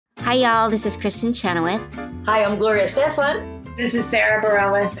Hi, y'all. This is Kristen Chenoweth. Hi, I'm Gloria Stefan. This is Sarah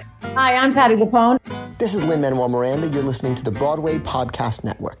Bareilles. Hi, I'm Patti LuPone. This is Lin-Manuel Miranda. You're listening to the Broadway Podcast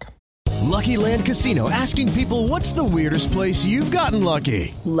Network. Lucky Land Casino, asking people, what's the weirdest place you've gotten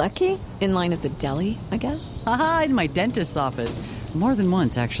lucky? Lucky? In line at the deli, I guess? Aha, in my dentist's office. More than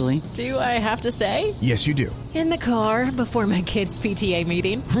once, actually. Do I have to say? Yes, you do. In the car before my kids' PTA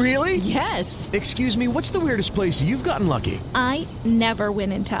meeting. Really? Yes. Excuse me, what's the weirdest place you've gotten lucky? I never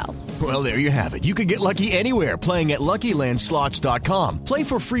win and tell. Well, there you have it. You can get lucky anywhere, playing at LuckyLandSlots.com. Play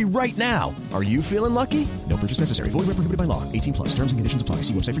for free right now. Are you feeling lucky? No purchase necessary. Void where prohibited by law. 18 plus. Terms and conditions apply.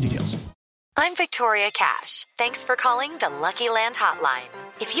 See website for details. I'm Victoria Cash. Thanks for calling the Lucky Land Hotline.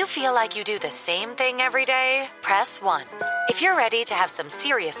 If you feel like you do the same thing every day, press 1. If you're ready to have some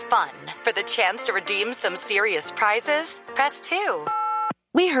serious fun for the chance to redeem some serious prizes, press 2.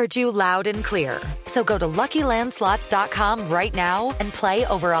 We heard you loud and clear. So go to LuckyLandSlots.com right now and play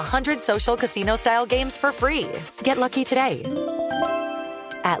over 100 social casino-style games for free. Get lucky today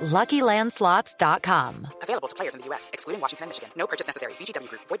at LuckyLandSlots.com. Available to players in the U.S., excluding Washington and Michigan. No purchase necessary. VGW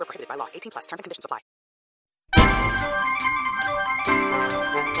Group. Void where prohibited by law. 18 plus. Terms and conditions apply.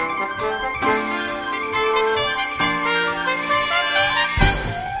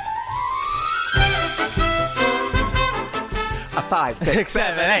 A 5, 6,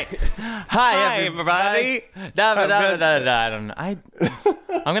 7, 8. Hi, everybody. I don't know.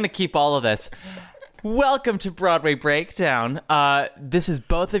 I'm going to keep all of this. Welcome to Broadway Breakdown. This is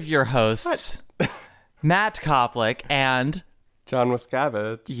both of your hosts, Matt Koplik and John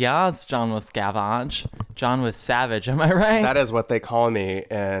Wascavage. Yeah, it's John Wascavage. John was savage, am I right? That is what they call me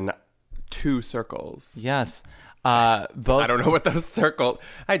in 2 circles. Yes. Both. I don't know what those circles.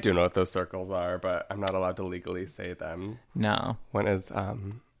 I do know what those circles are, but I'm not allowed to legally say them. No. One is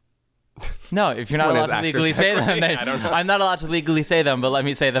No, if you're not allowed to legally say them, then I don't know. I'm not allowed to legally say them, but let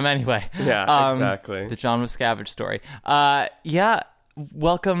me say them anyway. Yeah, exactly. The John Wascavage story. Yeah.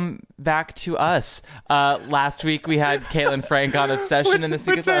 Welcome back to us. Last week we had Caitlin Frank on Obsession, and this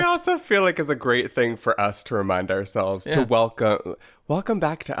week is us. Which I also feel like is a great thing for us to remind ourselves to welcome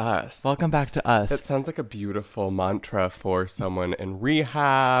back to us. Welcome back to us. That sounds like a beautiful mantra for someone in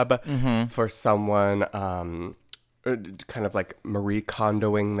rehab, for someone kind of like Marie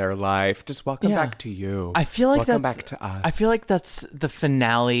Kondoing their life. Just welcome back to you. I feel like welcome back to us. I feel like that's the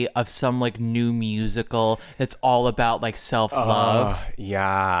finale of some like new musical that's all about like self-love.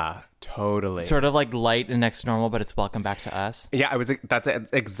 Yeah, totally. Sort of like Light and Next Normal, but it's Welcome Back to Us. Yeah, that's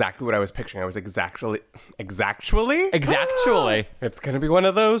exactly what I was picturing. I was exactly. It's gonna be one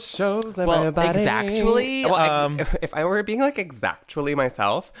of those shows. Well, exactly. Well, if I were being like exactly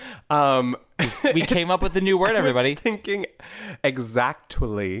myself, we came up with a new word, everybody. Thinking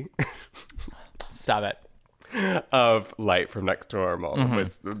exactly. Stop it. Of Light from Next to Normal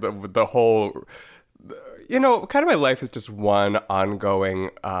was the whole. You know, kind of my life is just one ongoing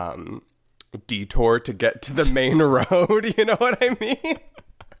detour to get to the main road. You know what I mean?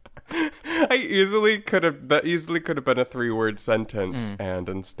 That easily could have been a 3-word sentence, and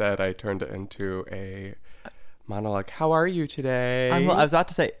instead I turned it into a monologue. How are you today? I was about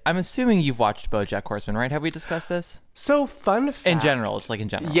to say, I'm assuming you've watched BoJack Horseman, right? Have we discussed this? So, fun fact. In general, it's like in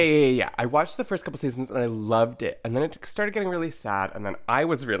general. Yeah. I watched the first couple seasons and I loved it. And then it started getting really sad, and then I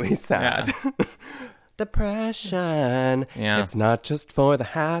was really sad. Yeah. Depression. Yeah. It's not just for the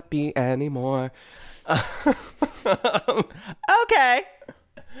happy anymore. Okay.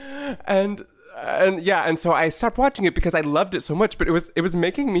 And so I stopped watching it because I loved it so much, but it was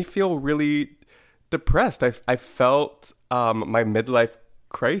making me feel really depressed. I felt my midlife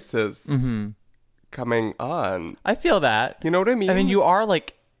crisis coming on. I feel that. You know what I mean? I mean, you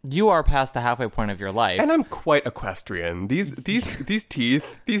are past the halfway point of your life, and I'm quite equestrian. These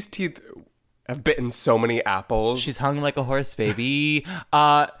teeth have bitten so many apples. She's hung like a horse, baby.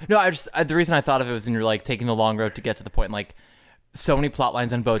 No, the reason I thought of it was when you're like taking the long road to get to the point, like. So many plot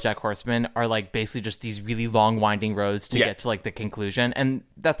lines on BoJack Horseman are like basically just these really long winding roads to get to like the conclusion, and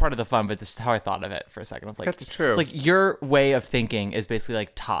that's part of the fun. But this is how I thought of it for a second. I was like, that's true. It's like your way of thinking is basically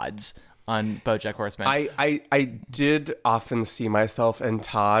like Todd's on BoJack Horseman. I did often see myself in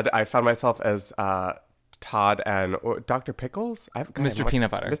Todd. I found myself as Todd and Dr. Pickles. Mr.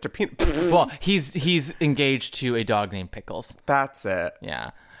 Peanut Butter. Mr. Peanut. Well, he's engaged to a dog named Pickles. That's it.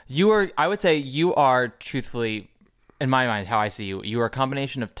 Yeah, I would say you are truthfully. In my mind, how I see you, you are a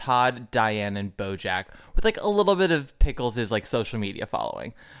combination of Todd, Diane, and BoJack with like a little bit of Pickles' like social media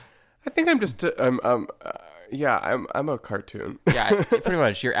following. I think I'm just I'm a cartoon. Yeah, pretty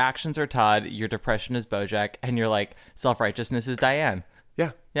much. Your actions are Todd, your depression is BoJack, and your like self-righteousness is Diane.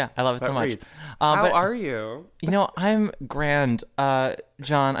 Yeah, I love it so much. Reads. How are you? You know, I'm grand. John,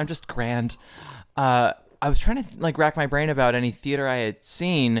 I'm just grand. I was trying to rack my brain about any theater I had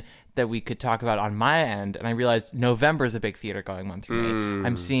seen that we could talk about on my end, and I realized November's a big theater going month for me.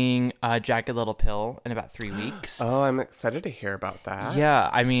 I'm seeing Jagged Little Pill in about 3 weeks. Oh, I'm excited to hear about that. Yeah,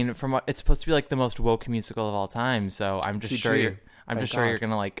 I mean, from what it's supposed to be the most woke musical of all time, so I'm just sure you're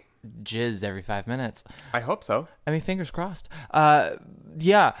gonna jizz every 5 minutes. I hope so. I mean, fingers crossed.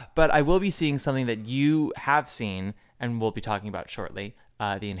 Yeah, but I will be seeing something that you have seen and we'll be talking about shortly,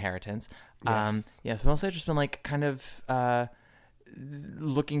 The Inheritance. Yes. So mostly I've just been kind of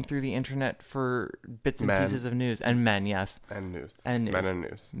looking through the internet for bits and pieces of news. And men, yes. And news. And news. Men and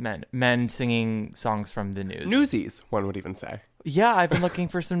news. Men singing songs from the news. Newsies, one would even say. Yeah, I've been looking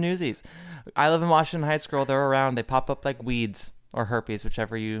for some newsies. I live in Washington Heights, girl. They're around. They pop up like weeds or herpes,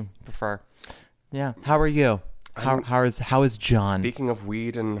 whichever you prefer. Yeah. How are you? How is John? Speaking of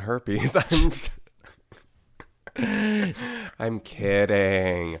weed and herpes, I'm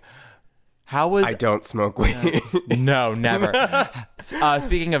kidding. I don't smoke weed. No, never.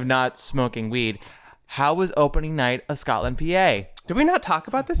 Speaking of not smoking weed, how was opening night of Scotland, PA? Did we not talk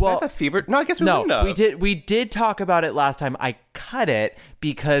about this? Well, the fever? No, I guess we wouldn't have. We did talk about it last time. I cut it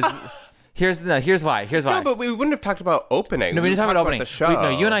because here's why. No, but we wouldn't have talked about opening. No, we didn't talk about opening. The show.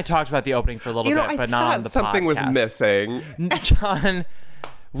 You and I talked about the opening for a little bit, but not on the podcast. Something was missing. John,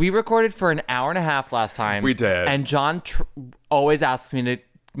 we recorded for an hour and a half last time. We did. And John always asks me to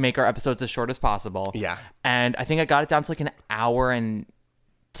make our episodes as short as possible. Yeah. And I think I got it down to an hour and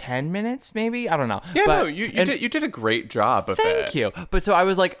 10 minutes, maybe? I don't know. Yeah, you did a great job of it. Thank you. But so I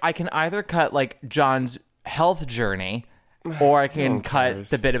was I can either cut John's health journey or I can cut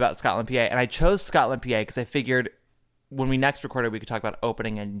the bit about Scotland, PA. And I chose Scotland, PA because I figured when we next recorded, we could talk about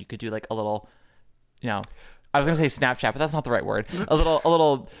opening and you could do a little, I was going to say Snapchat, but that's not the right word. A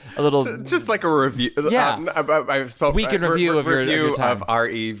little. Just like a review. Yeah. I spelled weekend review of your time. Of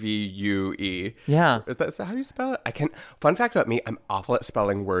REVUE. Yeah. Is that how you spell it? Fun fact about me, I'm awful at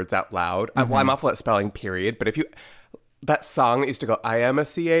spelling words out loud. Well, I'm awful at spelling period, but that song that used to go, I am a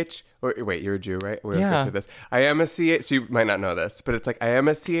CH. Wait, you're a Jew, right? We're going to go through this. I am a CH. So you might not know this, but it's I am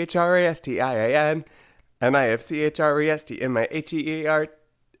a CHRASTIAN, and I have CHREST in my HEART,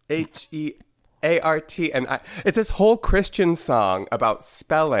 and it's this whole Christian song about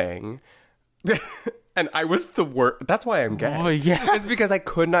spelling. And I was the worst. That's why I'm gay. Oh, yeah. It's because I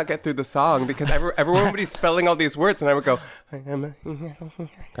could not get through the song because everyone would be spelling all these words and I would go, I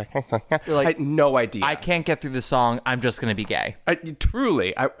had no idea. I can't get through the song. I'm just going to be gay.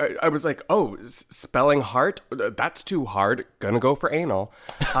 Truly. I was spelling heart? That's too hard. Gonna go for anal.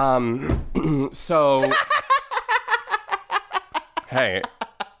 So, hey,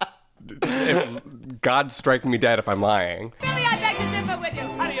 God strike me dead if I'm lying. Billy, I beg to differ with you.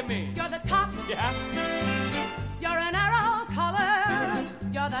 How do you mean? You're the top. Yeah? You're an arrow collar.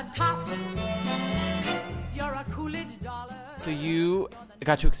 You're the top. You're a Coolidge dollar. So you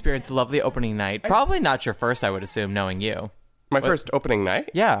got to experience the lovely opening night. Probably not your first, I would assume, knowing you. My first opening night?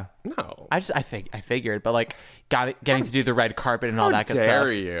 Yeah. No. I figured, but getting to do the red carpet and all that good stuff. How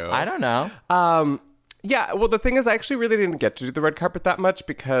dare you? I don't know. Yeah, well, the thing is, I actually really didn't get to do the red carpet that much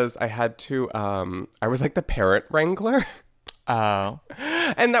because I had to, I was the parent wrangler. Oh.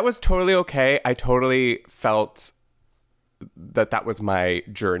 And that was totally okay. I totally felt that was my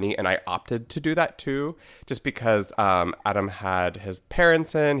journey, and I opted to do that too, just because Adam had his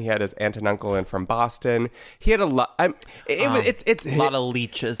parents in, he had his aunt and uncle in from Boston. He had a lot. It's a lot of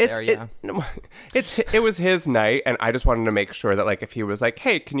leeches there. Yeah, it was his night, and I just wanted to make sure that if he was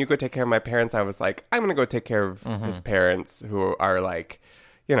hey, can you go take care of my parents? I was I'm gonna go take care of his parents, who are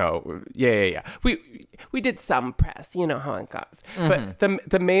yeah. We did some press, you know how it goes. But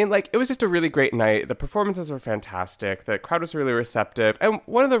the main, it was just a really great night. The performances were fantastic. The crowd was really receptive. And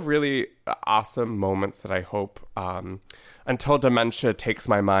one of the really awesome moments that I hope, until dementia takes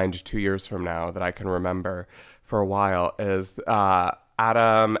my mind 2 years from now, that I can remember for a while, is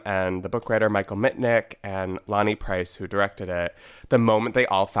Adam and the book writer Michael Mitnick and Lonnie Price, who directed it, the moment they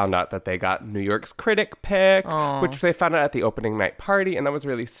all found out that they got New York's critic pick, which they found out at the opening night party, and that was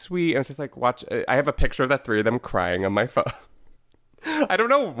really sweet. It was just watch. I have a picture of the three of them crying on my phone. I don't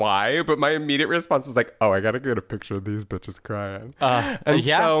know why, but my immediate response was oh, I gotta get a picture of these bitches crying.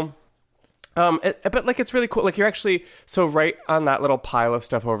 So... but it's really cool. You're actually right on that little pile of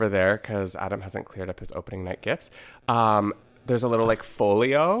stuff over there, because Adam hasn't cleared up his opening night gifts. there's a little like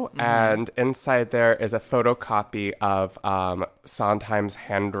folio, and inside there is a photocopy of Sondheim's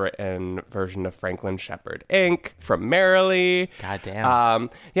handwritten version of Franklin Shepherd Inc. from Merrily. God damn.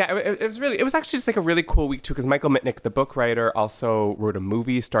 It was actually just like a really cool week too, because Michael Mitnick, the book writer, also wrote a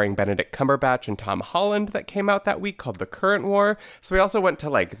movie starring Benedict Cumberbatch and Tom Holland that came out that week called The Current War. So we also went to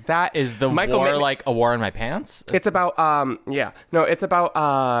like that. Is the Michael war Mitnick, like a war in my pants? It's about it's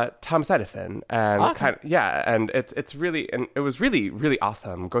about Thomas Edison and and it's really, and it was really, really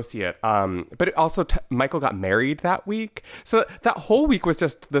awesome. Go see it. But it also Michael got married that week, so that whole week was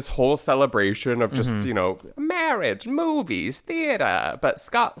just this whole celebration of just marriage, movies, theater. But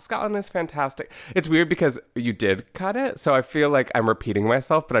Scotland is fantastic. It's weird because you did cut it, so I feel like I'm repeating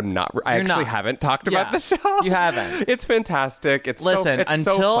myself, but I'm not. I actually haven't talked about the show. You haven't. It's fantastic. Until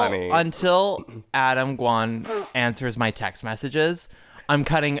so funny. Until Adam Guan answers my text messages, I'm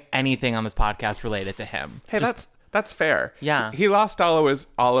cutting anything on this podcast related to him. Hey, that's fair. Yeah. He lost all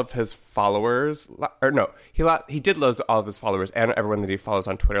of his followers. Or no, he did lose all of his followers and everyone that he follows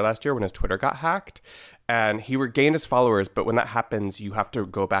on Twitter last year when his Twitter got hacked. And he regained his followers, but when that happens, you have to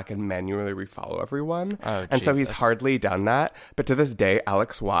go back and manually refollow everyone. Oh, and so he's hardly done that. But to this day,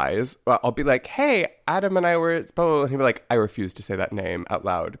 Alex Wise, I'll be like, hey, Adam and I were, and he'll be like, I refuse to say that name out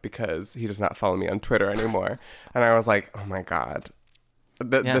loud because he does not follow me on Twitter anymore. And I was like, oh my God.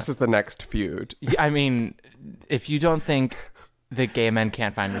 This is the next feud. I mean, if you don't think that gay men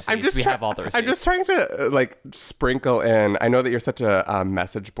can't find receipts, we have all the receipts. I'm just trying to like sprinkle in. I know that you're such a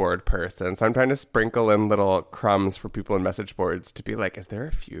message board person, so I'm trying to sprinkle in little crumbs for people in message boards to be like, is there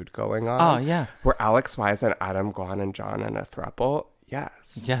a feud going on? Oh, yeah. Were Alex Wise and Adam Guan and John in a throuple?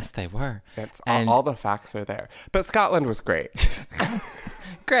 Yes. Yes, they were. All the facts are there. But Scotland was great.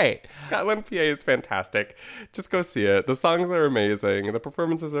 Great. Scotland PA is fantastic. Just go see it. The songs are amazing. The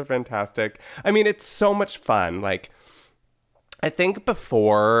performances are fantastic. I mean, it's so much fun. Like, I think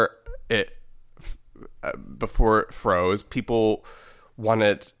before it froze, people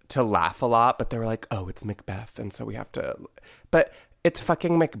wanted to laugh a lot, but they were like, oh, it's Macbeth, and so we have to. But it's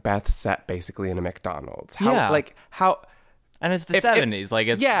fucking Macbeth set basically in a McDonald's. And it's the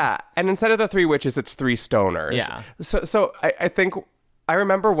 70s. And instead of the three witches, it's three stoners. Yeah. So I think I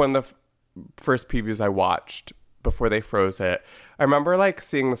remember one of the first previews I watched before they froze it. I remember like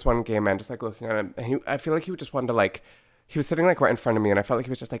seeing this one gay man just like looking at him, and I feel like he just wanted to like. He was sitting like right in front of me, and I felt like he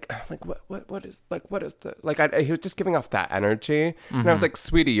was just like what is the like? he was just giving off that energy, and I was like,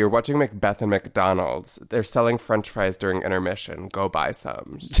 sweetie, you're watching Macbeth and McDonald's. They're selling French fries during intermission. Go buy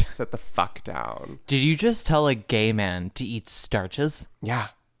some. Just sit the fuck down. Did you just tell a gay man to eat starches? Yeah,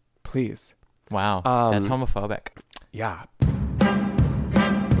 please. Wow, that's homophobic. Yeah.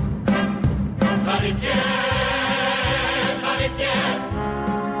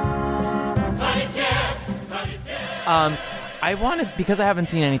 I wanted, because I haven't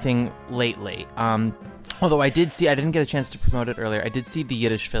seen anything lately, although I didn't get a chance to promote it earlier. I did see The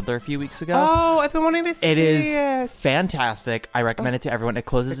Yiddish Fiddler a few weeks ago. Oh, I've been wanting to see it. It is fantastic. I recommend it to everyone. It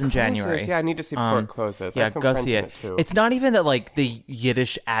closes in January. Yeah, I need to see before it closes. Yeah, go see it. Too. It's not even that like the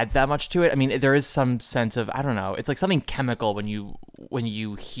Yiddish adds that much to it. I mean, there is some sense of, I don't know, it's like something chemical when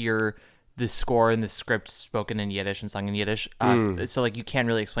you hear the score and the script spoken in Yiddish and sung in Yiddish. So like you can't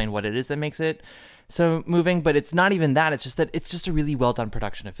really explain what it is that makes it so moving, but it's not even that. It's just that it's just a really well done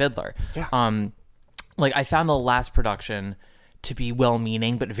production of Fiddler. Yeah. Like I found the last production to be well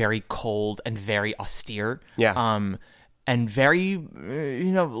meaning but very cold and very austere. Yeah. And very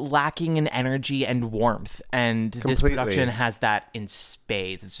lacking in energy and warmth. And Completely. This production has that in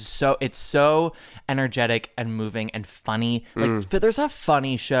spades. It's so energetic and moving and funny. Like Fiddler's a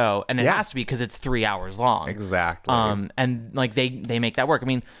funny show, and it has to be because it's 3 hours long. Exactly. And like they make that work. I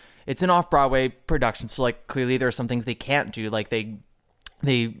mean, it's an off-Broadway production, so like clearly there are some things they can't do. Like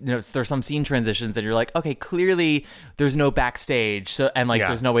there's some scene transitions that you're like, okay, clearly there's no backstage, so and like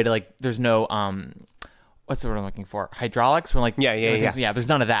there's no way to like there's no what's the word I'm looking for? Hydraulics? We're like there's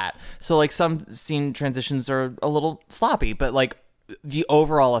none of that. So like some scene transitions are a little sloppy, but like the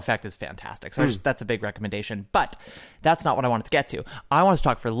overall effect is fantastic. So that's a big recommendation. But that's not what I wanted to get to. I want to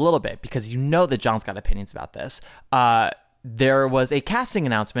talk for a little bit because you know that John's got opinions about this. There was a casting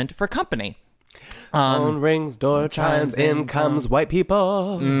announcement for Company. Phone rings, door chimes, in comes white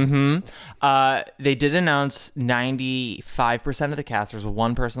people. They did announce 95% of the cast. There's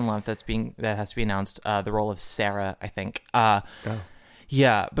one person left that has to be announced. The role of Sarah, I think.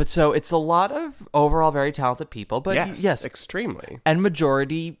 Yeah, but so it's a lot of overall very talented people. But yes, extremely, and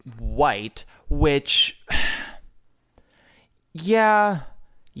majority white. Which, yeah.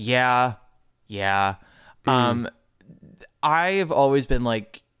 I've always been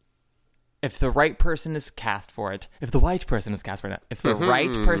like, if the right person is cast for it, if the white person is cast for it, if the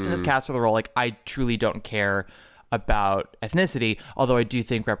right person is cast for the role, like, I truly don't care about ethnicity, although I do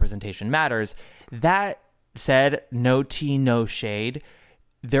think representation matters. That said, no tea, no shade.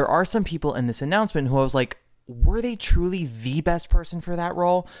 There are some people in this announcement who I was like, were they truly the best person for that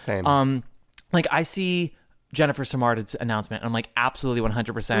role? Same. Like, I see Jennifer Samard's announcement, and I'm like, absolutely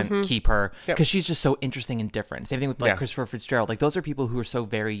 100% keep her, because she's just so interesting and different. Same thing with like Christopher Fitzgerald. Like, those are people who are so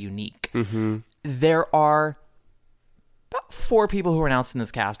very unique. There are about 4 people who are announced in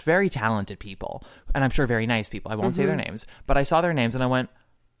this cast, very talented people, and I'm sure very nice people. I won't say their names, but I saw their names and I went,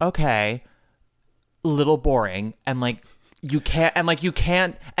 okay, little boring, and like, you can't, and like,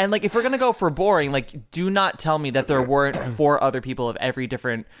 if we're gonna go for boring, like, do not tell me that there weren't 4 other people of every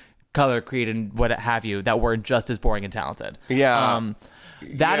different color, creed, and what have you that weren't just as boring and talented.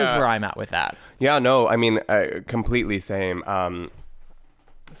 That is where I'm at with that. Yeah, no, I mean, completely same. Once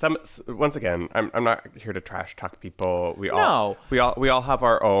again, I'm not here to trash talk people. We all have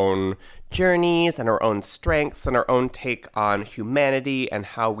our own journeys and our own strengths and our own take on humanity and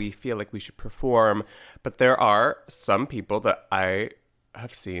how we feel like we should perform. But there are some people that I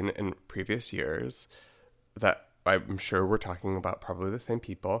have seen in previous years that I'm sure we're talking about probably the same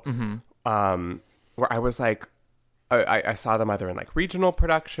people, where I was like, I saw them either in like regional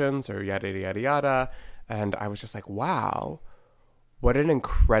productions or yada, yada, yada. And I was just like, wow, what an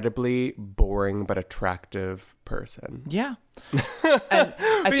incredibly boring but attractive person. Yeah. And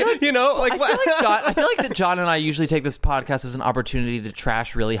I feel like, I feel like that John and I usually take this podcast as an opportunity to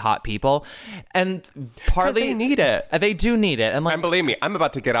trash really hot people, and partly they need it. They do need it, and like, and believe me, I'm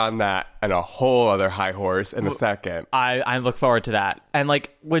about to get on that and a whole other high horse in a second. I look forward to that. And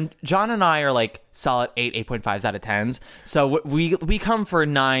like, when John and I are like solid 8.5s out of 10s, so we come for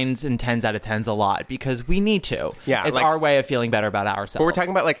 9s and 10s out of 10s a lot because we need to. Yeah, it's like, our way of feeling better about ourselves. But we're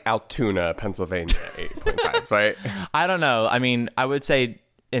talking about like Altoona, Pennsylvania, 8.5s, right? I don't know. I mean, I would say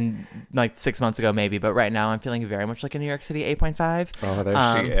in like 6 months ago maybe, but right now I'm feeling very much like a New York City 8.5. Oh,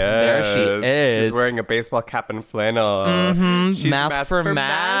 there she is. She's wearing a baseball cap and flannel. She's mask for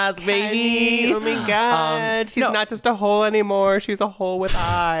mask, baby. Oh my god. She's not just a hole anymore. She's a hole with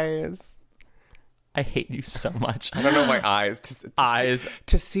eyes. I hate you so much. I don't know why eyes.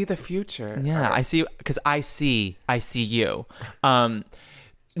 To see the future. Yeah, I see, because I see you.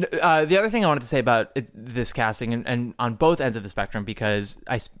 The other thing I wanted to say about this casting, and on both ends of the spectrum, because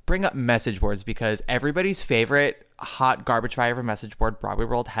I bring up message boards because everybody's favorite hot garbage fire message board, Broadway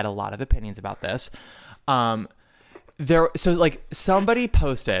World, had a lot of opinions about this. So like, somebody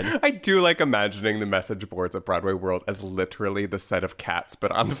posted. I do like imagining the message boards at Broadway World as literally the set of Cats,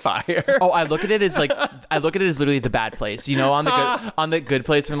 but on fire. Oh, I look at it as literally The Bad Place. You know, on the good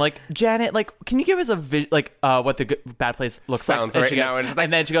place, when like, Janet, like, can you give us a what the Bad Place looks Sounds like? right now,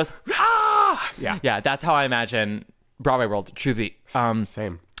 and then she goes, ah! Yeah. That's how I imagine Broadway World. Truly,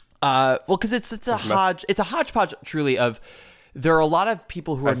 same. Well, because it's a hodgepodge truly of. There are a lot of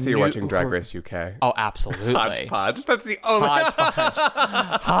people who are. I see you're watching Drag Race UK. Oh, absolutely. Hodgepodge. That's the only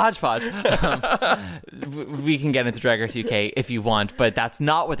hodgepodge. We can get into Drag Race UK if you want, but that's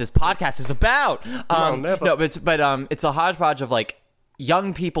not what this podcast is about. No, but it's a hodgepodge of like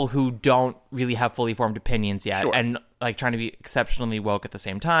young people who don't really have fully formed opinions yet, and like trying to be exceptionally woke at the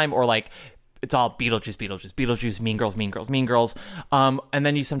same time, or like. It's all Beetlejuice, Mean Girls. And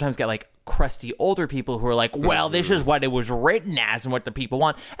then you sometimes get like crusty older people who are like, well, this is what it was written as and what the people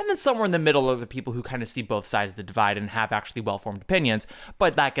want. And then somewhere in the middle are the people who kind of see both sides of the divide and have actually well-formed opinions.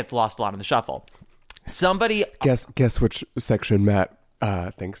 But that gets lost a lot in the shuffle. Somebody... Guess which section Matt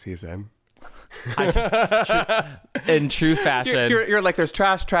thinks he's in. In true fashion, you're like, there's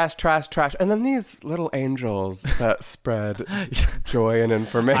trash, and then these little angels that spread joy and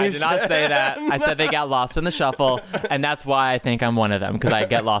information. I did not say that. I said they got lost in the shuffle, and that's why I think I'm one of them, because I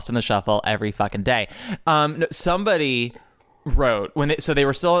get lost in the shuffle every fucking day. Somebody wrote so they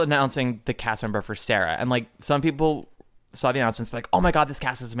were still announcing the cast member for Sarah, and like, some people saw the announcements like, oh my god, this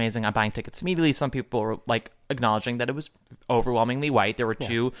cast is amazing, I'm buying tickets immediately. Some people were like acknowledging that it was overwhelmingly white. There were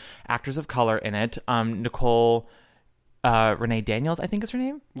 2 actors of color in it. Nicole Renee Daniels, I think is her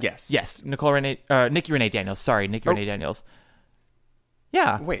name. Yes. Nikki Renee Daniels. Sorry, Nikki Renee Daniels.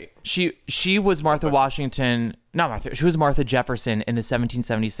 Yeah. Wait. She was Martha Washington. Not Martha. She was Martha Jefferson in the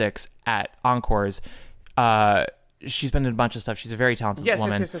 1776 at Encores. She's been in a bunch of stuff. She's a very talented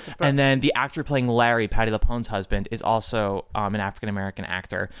woman. Yes. And then the actor playing Larry, Patti LuPone's husband, is also an African-American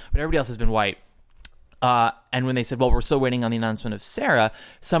actor. But everybody else has been white. And when they said, well, we're still waiting on the announcement of Sarah,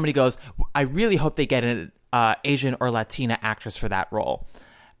 somebody goes, I really hope they get an Asian or Latina actress for that role.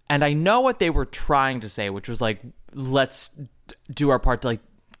 And I know what they were trying to say, which was like, let's do our part to like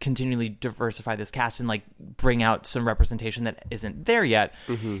continually diversify this cast and like bring out some representation that isn't there yet.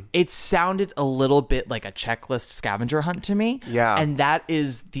 It sounded a little bit like a checklist scavenger hunt to me. Yeah. And that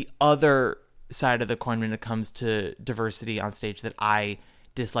is the other side of the coin when it comes to diversity on stage that I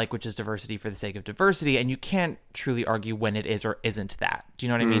dislike, which is diversity for the sake of diversity. And you can't truly argue when it is or isn't that. Do you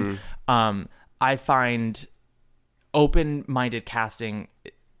know what I mean? I find open-minded casting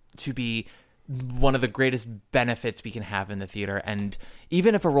to be one of the greatest benefits we can have in the theater. And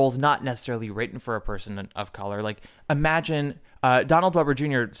even if a role's not necessarily written for a person of color, like imagine Donald Weber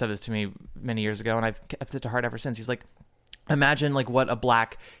Jr. said this to me many years ago, and I've kept it to heart ever since. He was like, imagine like what a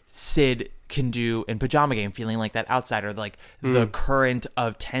black Sid can do in Pajama Game, feeling like that outsider, like the current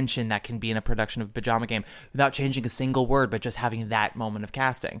of tension that can be in a production of Pajama Game without changing a single word, but just having that moment of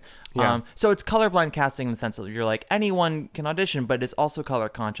casting. So it's colorblind casting in the sense that you're like, anyone can audition, but it's also color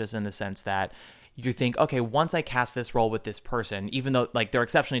conscious in the sense that you think, okay, once I cast this role with this person, even though like they're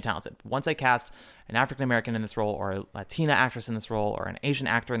exceptionally talented, once I cast an African-American in this role or a Latina actress in this role or an Asian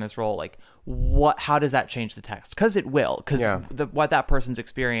actor in this role, like how does that change the text? Because it will, because what that person's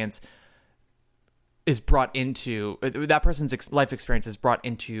experience is brought into, that person's life experience is brought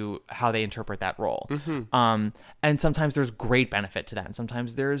into how they interpret that role. And sometimes there's great benefit to that. And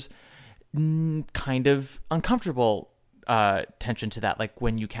sometimes there's kind of uncomfortable tension to that, like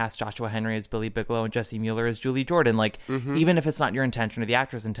when you cast Joshua Henry as Billy Bigelow and Jesse Mueller as Julie Jordan, like even if it's not your intention or the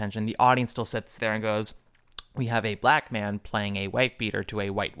actor's intention, the audience still sits there and goes, we have a black man playing a wife beater to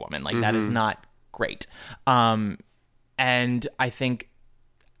a white woman, like that is not great. And I think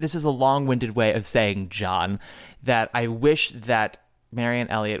this is a long-winded way of saying, John, that I wish that Marianne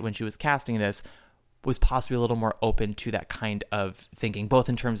Elliott, when she was casting this, was possibly a little more open to that kind of thinking, both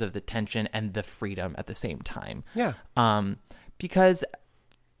in terms of the tension and the freedom at the same time. Because,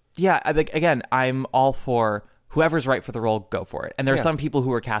 again, I'm all for whoever's right for the role, go for it. And there are some people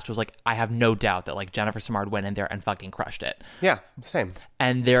who were cast who was like, I have no doubt that like Jennifer Simard went in there and fucking crushed it. Yeah, same.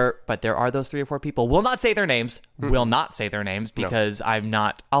 And there are those 3 or 4 people. We'll not say their names. Will not say their names because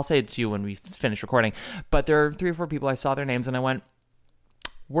I'll say it to you when we finish recording. But there are 3 or 4 people I saw their names and I went,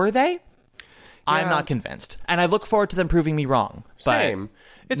 were they? I'm not convinced. And I look forward to them proving me wrong. Same.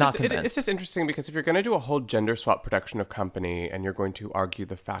 It's just interesting because if you're going to do a whole gender swap production of Company and you're going to argue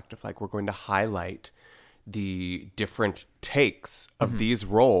the fact of like, we're going to highlight the different takes of these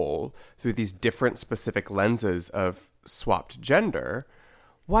roles through these different specific lenses of swapped gender,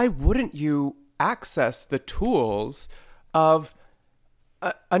 why wouldn't you access the tools of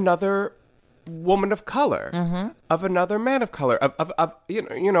another woman of color, of another man of color, and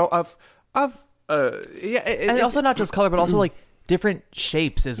also not just color, but also like different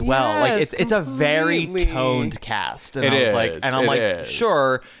shapes as well. Yes, like it's a very toned cast, and I'm like,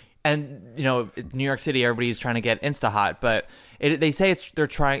 sure. And you know, New York City, everybody's trying to get Insta hot, but they say they're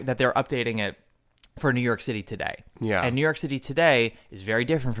updating it for New York City today. Yeah, and New York City today is very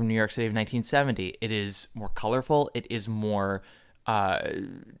different from New York City of 1970. It is more colorful. It is more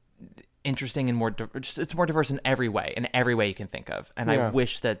interesting and it's more diverse in every way you can think of. And I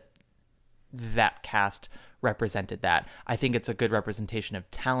wish that cast represented that. I think it's a good representation of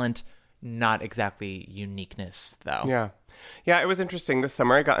talent, not exactly uniqueness, though. Yeah, it was interesting. This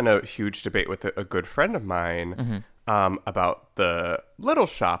summer I got in a huge debate with a good friend of mine about the Little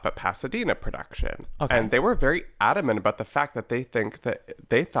Shop at Pasadena production. Okay. And they were very adamant about the fact that they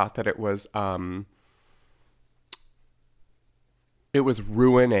thought that it was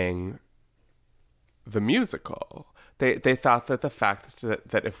ruining the musical. They thought that the fact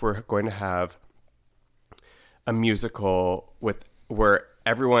that if we're going to have a musical where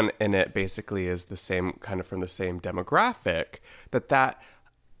everyone in it basically is the same, kind of from the same demographic, that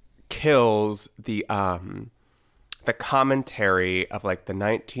kills the commentary of like the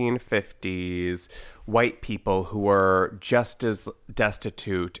 1950s white people who were just as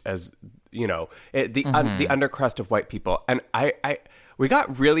destitute as, you know, the undercrust of white people. And we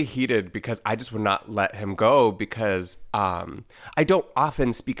got really heated because I just would not let him go because I don't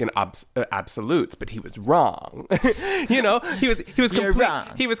often speak in absolutes, but he was wrong. You know, he was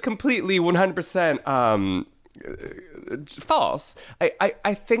completely 100% false.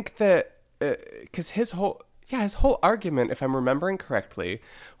 I think that because his whole argument, if I'm remembering correctly,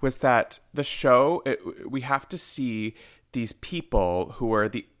 was that the show, we have to see these people who are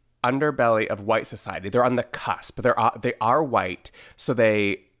the underbelly of white society. They're on the cusp. They are white, so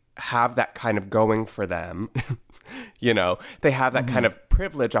they have that kind of going for them. You know, they have that kind of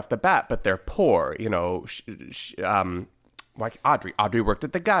privilege off the bat, but they're poor. You know, like Audrey. Audrey worked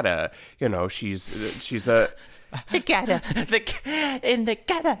at the Gata. You know, she's a the Gata. In the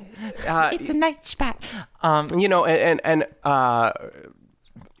Gata. It's a night spot. You know, and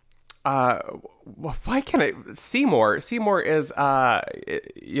why can't I? Seymour is,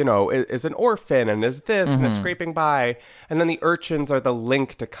 is an orphan and is this and is scraping by. And then the urchins are the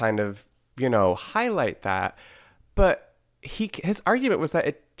link to kind of, highlight that. But his argument was that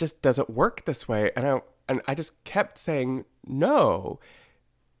it just doesn't work this way. And I just kept saying, no.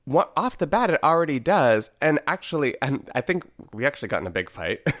 Off the bat, it already does. And I think we actually got in a big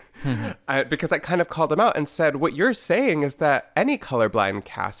fight because I kind of called him out and said, what you're saying is that any colorblind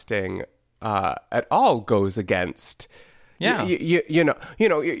casting at all goes against. Yeah.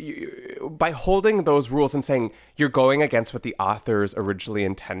 By holding those rules and saying you're going against what the authors originally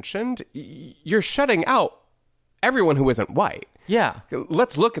intentioned, you're shutting out everyone who isn't white. Yeah.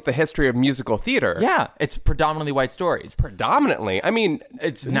 Let's look at the history of musical theater. Yeah. It's predominantly white stories. Predominantly. I mean,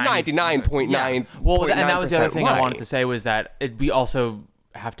 it's 99.9. Yeah. Well, and that was the other thing white. I wanted to say was that we also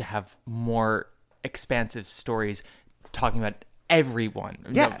have to have more expansive stories talking about everyone.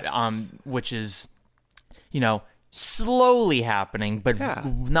 Yes. Which is, slowly happening, but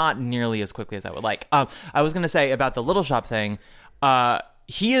not nearly as quickly as I would like. I was going to say about the Little Shop thing,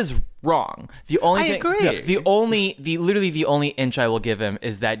 he is wrong. The only thing, agree. Literally the only inch I will give him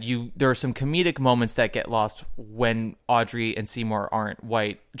is that there are some comedic moments that get lost when Audrey and Seymour aren't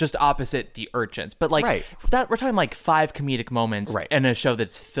white, just opposite the urchins. But that we're talking like 5 comedic moments in a show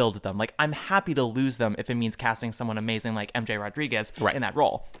that's filled with them. Like, I'm happy to lose them if it means casting someone amazing like MJ Rodriguez in that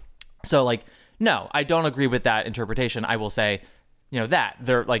role. So no, I don't agree with that interpretation. I will say, that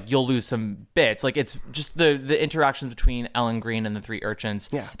they're like, you'll lose some bits. Like, it's just the interactions between Ellen Green and the 3 urchins.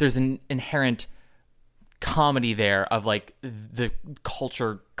 Yeah. There's an inherent comedy there of like the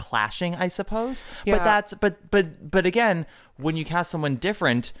culture clashing, I suppose. Yeah. But again, when you cast someone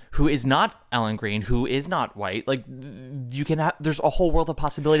different who is not Ellen Green, who is not white, like you can there's a whole world of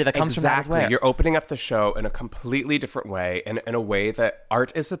possibility that comes from that as well. You're opening up the show in a completely different way, and in a way that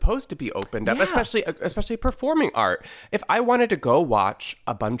art is supposed to be opened up, especially performing art. If I wanted to go watch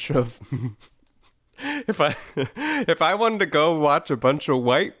a bunch of If I wanted to go watch a bunch of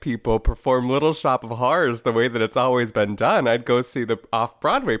white people perform Little Shop of Horrors the way that it's always been done, I'd go see the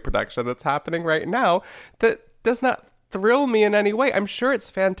off-Broadway production that's happening right now that does not thrill me in any way. I'm sure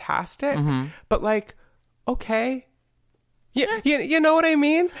it's fantastic, but okay. You know what I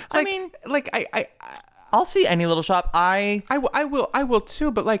mean? I'll see any Little Shop. I will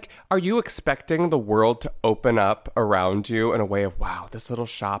too, but are you expecting the world to open up around you in a way of, wow, this little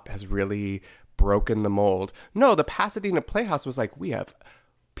shop has really broken the mold? No, the Pasadena Playhouse was like, we have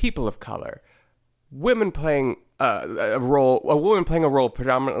people of color, women playing a role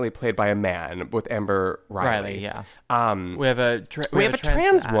predominantly played by a man with Amber Riley. Yeah. We have a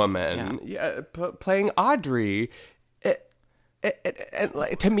trans woman playing Audrey.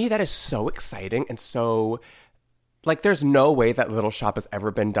 And to me, that is so exciting and so there's no way that Little Shop has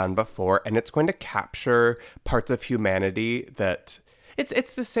ever been done before, and it's going to capture parts of humanity that.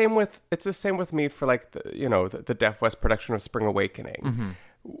 It's the same with me for the Deaf West production of Spring Awakening.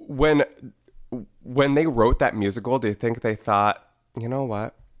 When they wrote that musical, do you think they thought, you know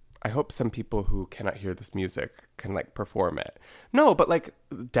what? I hope some people who cannot hear this music can perform it. No, but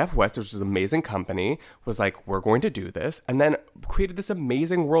Deaf West, which is an amazing company, was like, we're going to do this, and then created this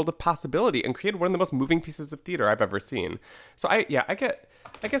amazing world of possibility and created one of the most moving pieces of theater I've ever seen. So I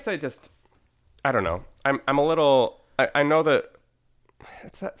don't know. I'm a little. I know that.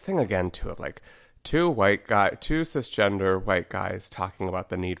 It's that thing again too of two cisgender white guys talking about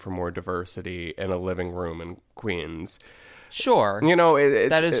the need for more diversity in a living room in Queens. Sure,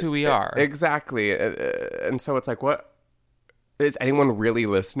 that is who we are. Exactly, and so it's what is anyone really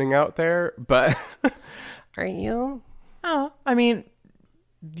listening out there? But are you? Oh, I mean,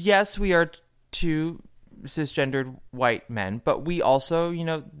 yes, we are 2 cisgendered white men, but we also,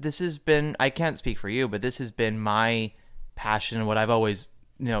 this has been. I can't speak for you, but this has been my passion and what I've always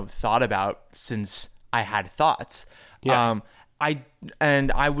thought about since I had thoughts. I'm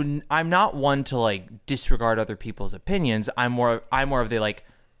not one to disregard other people's opinions. I'm more of the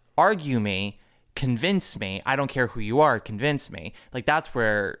argue me, convince me. I don't care who you are, convince me. That's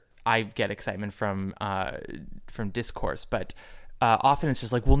where I get excitement from discourse. But often it's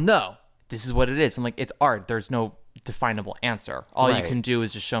just well, no, this is what it is. I'm it's art. There's no definable answer. All you can do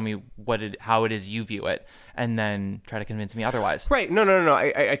is just show me how it is you view it, and then try to convince me otherwise. Right. No.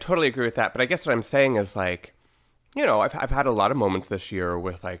 I totally agree with that. But I guess what I'm saying is I've had a lot of moments this year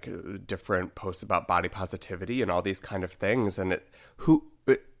with different posts about body positivity and all these kind of things. And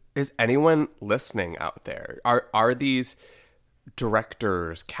is anyone listening out there? Are these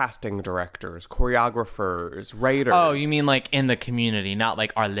directors, casting directors, choreographers, writers? Oh, you mean in the community, not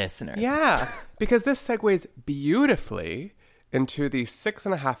our listeners? Yeah, because this segues beautifully into the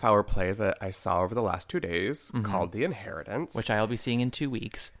 6.5-hour play that I saw over the last 2 days called The Inheritance. Which I'll be seeing in 2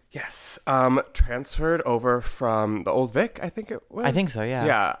 weeks. Yes. Transferred over from the Old Vic, I think it was. I think so, yeah.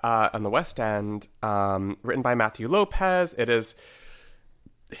 Yeah, on the West End. Written by Matthew Lopez. It is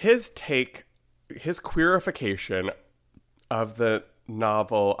his queerification of the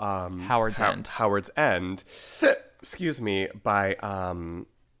novel Howard's End. Howard's End. Excuse me, by oh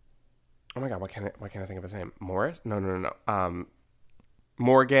my god, why can't I think of his name? Morris? No.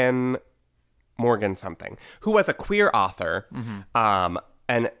 Morgan something, who was a queer author.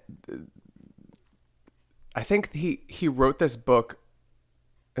 And I think he wrote this book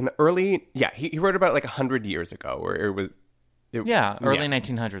in the early, he wrote about it like 100 years ago, or early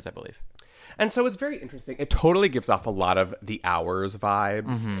 1900s, I believe. And so it's very interesting. It totally gives off a lot of The Hours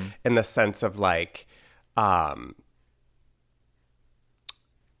vibes in the sense of like, not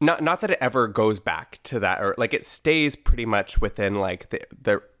that it ever goes back to that, or like it stays pretty much within like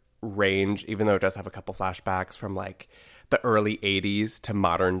the range, even though it does have a couple flashbacks from like the early 80s to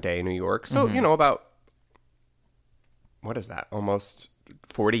modern day New York. So, about, what is that? Almost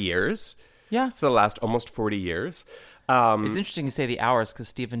 40 years? Yeah. So the last almost 40 years. It's interesting you say The Hours because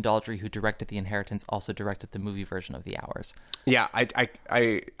Stephen Daldry, who directed The Inheritance, also directed the movie version of The Hours. Yeah, I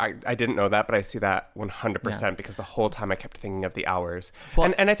didn't know that, but I see that 100% because the whole time I kept thinking of The Hours.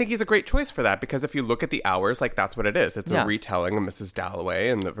 Well, and I think he's a great choice for that because if you look at The Hours, like that's what it is. It's a retelling of Mrs. Dalloway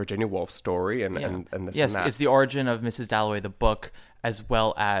and the Virginia Woolf story and this and that. Yes, it's the origin of Mrs. Dalloway, the book, as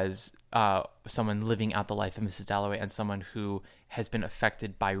well as someone living out the life of Mrs. Dalloway and someone who has been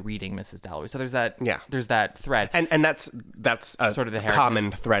affected by reading Mrs. Dalloway. So there's that thread. And that's a sort of the common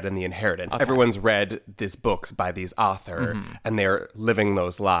thread in The Inheritance. Okay. Everyone's read these books by these authors and they're living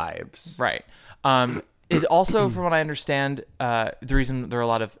those lives. Right. It also, from what I understand, the reason there are a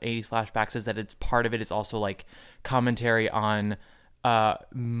lot of 80s flashbacks is that it's part of it is also like commentary on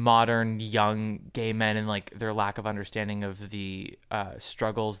modern young gay men and like their lack of understanding of the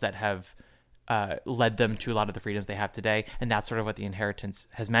struggles that have led them to a lot of the freedoms they have today. And that's sort of what The Inheritance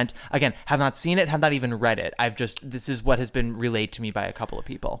has meant. Again, have not seen it, have not even read it. This is what has been relayed to me by a couple of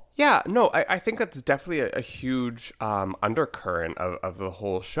people. Yeah, no, I think that's definitely a huge undercurrent of the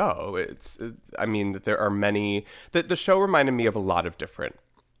whole show. There are many, the show reminded me of a lot of different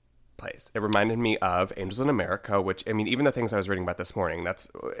plays. It reminded me of Angels in America, which, even the things I was reading about this morning,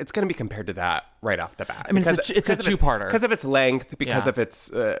 it's going to be compared to that right off the bat. It's a two-parter. Because of its length, because of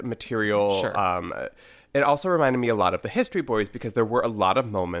its material. Sure. It also reminded me a lot of The History Boys because there were a lot of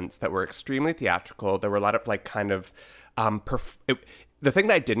moments that were extremely theatrical. There were a lot of like kind of... the thing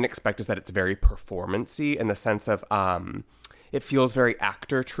that I didn't expect is that it's very performance-y in the sense of... it feels very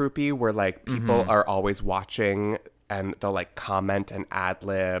actor troupy where like people are always watching... and they'll like comment and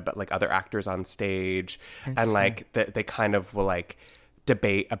ad-lib like other actors on stage and like they kind of will like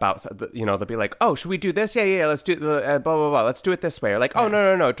debate about, they'll be like, oh, should we do this? Yeah, let's do blah, blah, blah, let's do it this way. Or like, oh,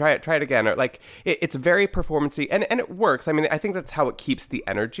 no, try it again. Or like, it's very performance-y and it works. I think that's how it keeps the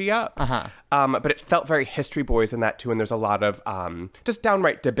energy up. But it felt very History Boys in that too. And there's a lot of just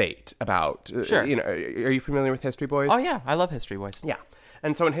downright debate about, are you familiar with History Boys? Oh yeah, I love History Boys. Yeah.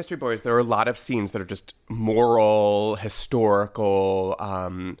 And so in History Boys, there are a lot of scenes that are just moral, historical,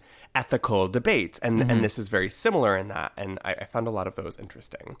 ethical debates. And this is very similar in that. And I found a lot of those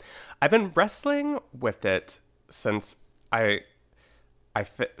interesting. I've been wrestling with it since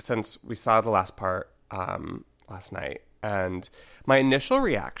since we saw the last part last night. And my initial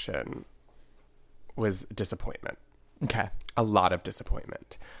reaction was disappointment. Okay. A lot of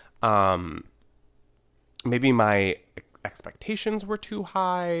disappointment. Maybe my... expectations were too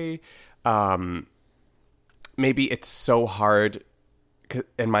high. Maybe it's so hard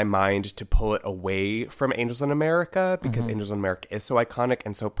in my mind to pull it away from Angels in America because Angels in America is so iconic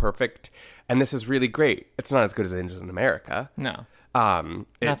and so perfect. And this is really great. It's not as good as Angels in America. No.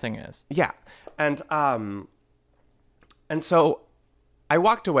 Nothing is. Yeah. And so I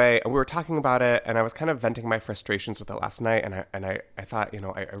walked away and we were talking about it and I was kind of venting my frustrations with it last night. And I thought,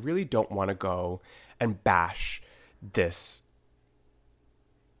 I really don't want to go and bash this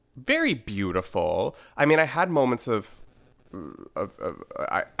very beautiful. I had moments of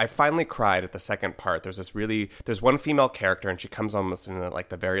I finally cried at the second part. There's one female character and she comes almost in like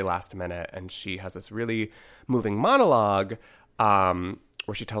the very last minute and she has this really moving monologue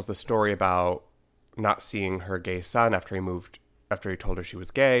where she tells the story about not seeing her gay son after he told her she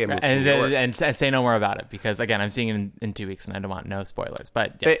was gay and moved to New York. And say no more about it because again, I'm seeing it in 2 weeks and I don't want no spoilers.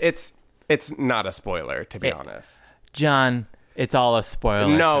 But yes. It's not a spoiler, to be honest. John, it's all a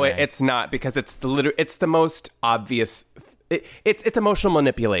spoiler. No, it's not because it's the most obvious. It's emotional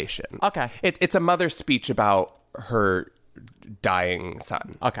manipulation. Okay. It's a mother's speech about her dying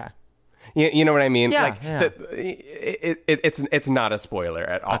son. Okay. You know what I mean? Yeah, like it's not a spoiler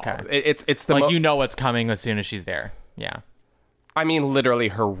at all. Okay. It's the you know what's coming as soon as she's there. Yeah. I mean, literally,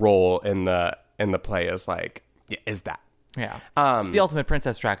 her role in the play is like is that. Yeah. It's the ultimate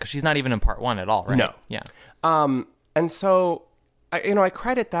princess track because she's not even in part 1 at all, right? No. Yeah. And so I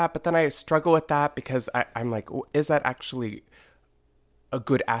credit that, but then I struggle with that because I'm like, is that actually a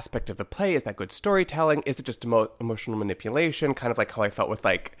good aspect of the play? Is that good storytelling? Is it just emotional manipulation? Kind of like how I felt with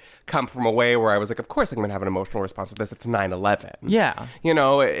like Come From Away, where I was like, of course I'm going to have an emotional response to this. It's 9/11. Yeah. You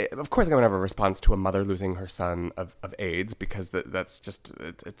know, of course I'm going to have a response to a mother losing her son of AIDS because that's just,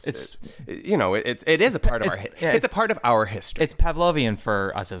 it is a part of our history. It's a part of our history. It's Pavlovian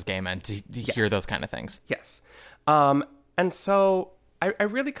for us as gay men to hear those kind of things. Yes. And so I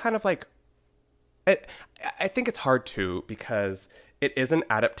really kind of like, I think it's hard too because it is an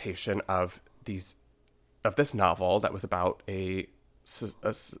adaptation of this novel that was about a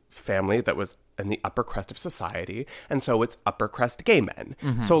family that was in the upper crust of society, and so it's upper crust gay men.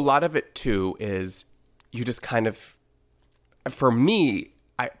 Mm-hmm. So a lot of it too is you just kind of, for me,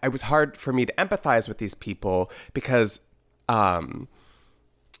 I was hard for me to empathize with these people because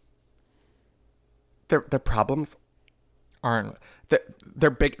their problems aren't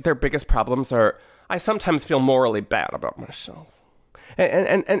their biggest problems are, I sometimes feel morally bad about myself.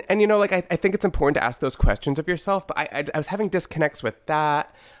 And you know, like, I think it's important to ask those questions of yourself, but I was having disconnects with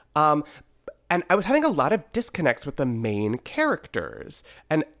that. And I was having a lot of disconnects with the main characters.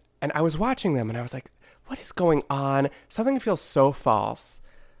 And I was watching them and I was like, what is going on? Something feels so false.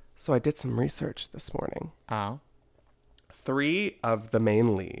 So I did some research this morning. Oh. 3 of the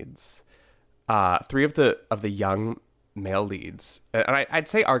main leads, 3 of the young male leads, and I'd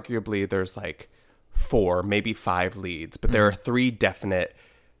say arguably there's like 4, maybe 5 leads, but there are 3 definite.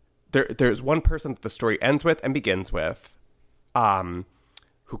 There's one person that the story ends with and begins with,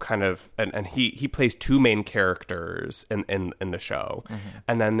 who kind of and he plays 2 main characters in the show,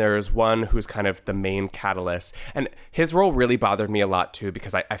 and then there's one who's kind of the main catalyst, and his role really bothered me a lot too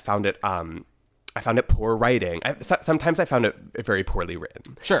because I found it poor writing. Sometimes I found it very poorly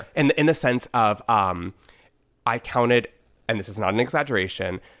written. Sure, in the sense of I counted, and this is not an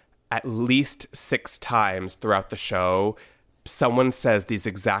exaggeration, at least 6 times throughout the show, someone says these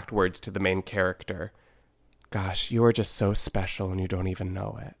exact words to the main character. Gosh, you are just so special and you don't even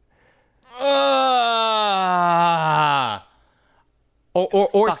know it.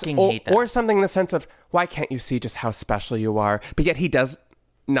 Or something in the sense of, why can't you see just how special you are? But yet he does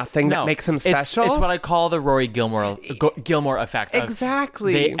nothing that makes him special. It's what I call the Rory Gilmore effect.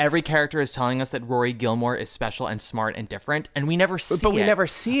 Exactly. Every character is telling us that Rory Gilmore is special and smart and different, and we never see it. But we never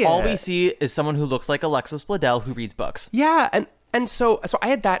see it. All we see is someone who looks like Alexis Bledel who reads books. Yeah, and so I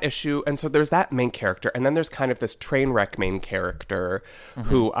had that issue, and so there's that main character, and then there's kind of this train wreck main character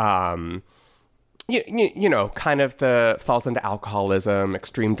who, you know, kind of falls into alcoholism,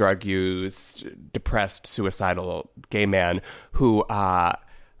 extreme drug use, depressed, suicidal gay man who, I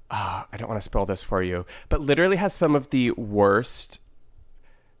don't want to spoil this for you, but literally has some of the worst.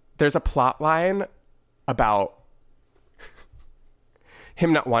 There's a plot line about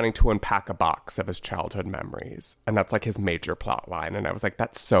him not wanting to unpack a box of his childhood memories. And that's like his major plot line. And I was like,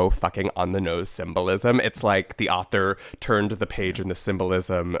 that's so fucking on the nose symbolism. It's like the author turned to the page in the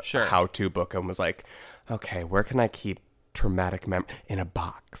symbolism how-to book and was like, okay, where can I keep traumatic memory in a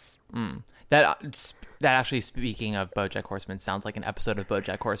box? That actually, speaking of BoJack Horseman, sounds like an episode of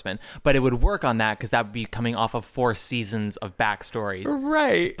BoJack Horseman, but it would work on that because that would be coming off of 4 seasons of backstory,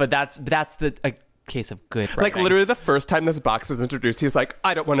 right? But that's a case of good writing. Like literally, the first time this box is introduced, he's like,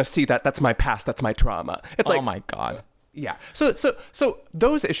 "I don't want to see that. That's my past. That's my trauma." It's like, oh my god, yeah. So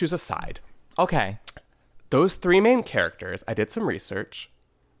those issues aside, okay, those 3 main characters. I did some research,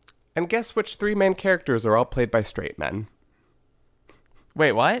 and guess which 3 main characters are all played by straight men.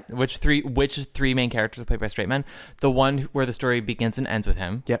 Wait, what? Which 3 main characters are played by straight men? The one where the story begins and ends with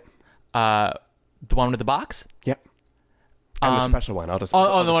him. Yep. The one with the box. Yep. And the special one.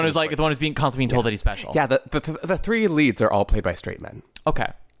 The one who's being constantly told that he's special. Yeah. The 3 leads are all played by straight men.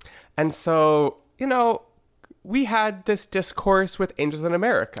 Okay. And so, you know, we had this discourse with Angels in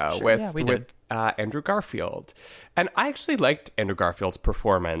America with Andrew Garfield, and I actually liked Andrew Garfield's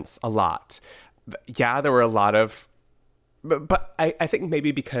performance a lot. Yeah, there were a lot of. But I think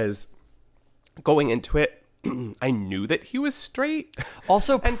maybe because going into it, I knew that he was straight.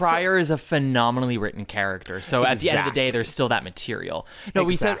 Also, Pryor is a phenomenally written character, so at the end of the day, there's still that material. No,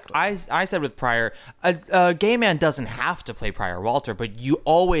 I said with Pryor, a gay man doesn't have to play Pryor Walter, but you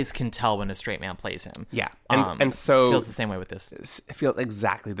always can tell when a straight man plays him. Yeah, and so it feels the same way with this. It feels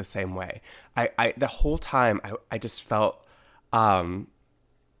exactly the same way. I the whole time I just felt, I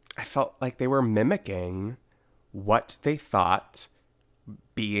felt like they were mimicking what they thought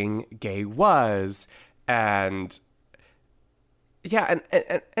being gay was. And yeah,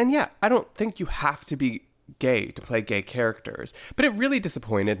 and yeah, I don't think you have to be gay to play gay characters. But it really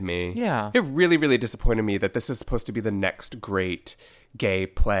disappointed me. Yeah. It really, really disappointed me that this is supposed to be the next great gay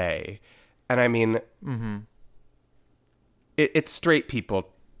play. And I mean, it's straight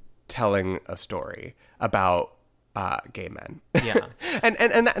people telling a story about gay men. Yeah.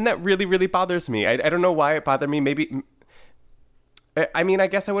 and that really, really bothers me. I don't know why it bothered me. Maybe, I mean, I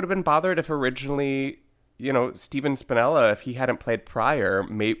guess I would have been bothered if originally, you know, Steven Spinella, if he hadn't played Pryor,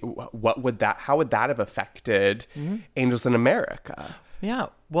 how would that have affected Angels in America? Yeah.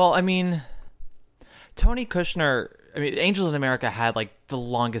 Well, I mean, Tony Kushner, Angels in America had like the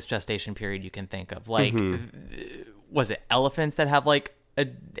longest gestation period you can think of. Like, was it elephants that have like a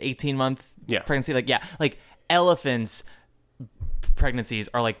 18-month pregnancy? Like elephants' pregnancies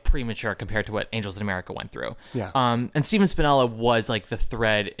are like premature compared to what Angels in America went through. Yeah. And Steven Spinella was like the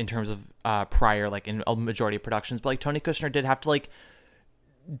thread in terms of Pryor, like in a majority of productions. But like Tony Kushner did have to like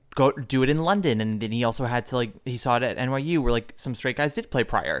go do it in London, and then he also had to like, he saw it at NYU where like some straight guys did play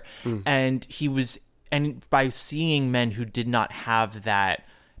Pryor, and by seeing men who did not have that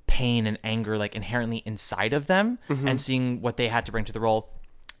pain and anger like inherently inside of them, and seeing what they had to bring to the role,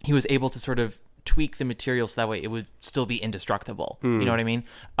 he was able to sort of tweak the material so that way it would still be indestructible. You know what I mean?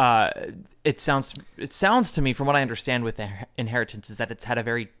 It sounds to me, from what I understand with Inheritance, is that it's had a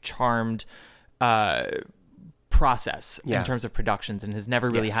very charmed process in terms of productions, and has never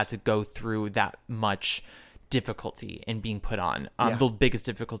really had to go through that much difficulty in being put on. The biggest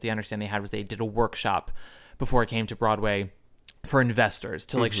difficulty I understand they had was they did a workshop before it came to Broadway for investors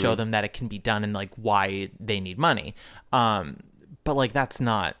to like show them that it can be done and like why they need money. But like that's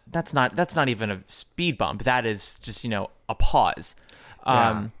not even a speed bump. That is just, you know, a pause.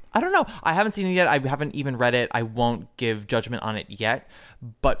 I don't know. I haven't seen it yet. I haven't even read it. I won't give judgment on it yet.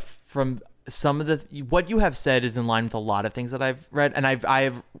 But from some of what you have said is in line with a lot of things that I've read, and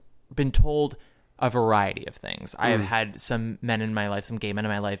I've been told a variety of things. I have had some men in my life, some gay men in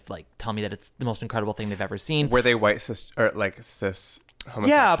my life, like tell me that it's the most incredible thing they've ever seen. Were they white cis or like cis? Homosexual?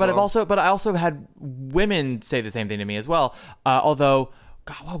 Yeah, but I also had women say the same thing to me as well. Although,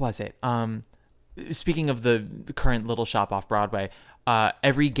 God, what was it? Speaking of the current Little Shop off Broadway,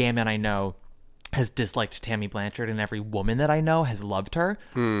 every gay man I know has disliked Tammy Blanchard, and every woman that I know has loved her.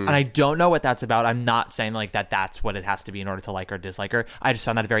 And I don't know what that's about. I'm not saying like that's what it has to be in order to like or dislike her. I just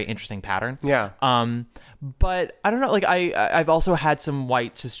found that a very interesting pattern. Yeah. But I don't know. Like I've also had some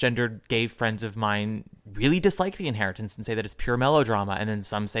white cisgendered gay friends of mine really dislike The Inheritance and say that it's pure melodrama, and then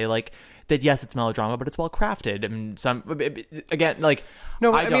some say like that yes, it's melodrama, but it's well crafted. And some again like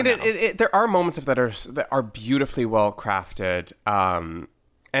no, I mean there are moments of that are beautifully well crafted.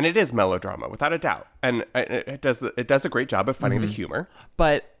 And it is melodrama, without a doubt. And it does a great job of finding the humor.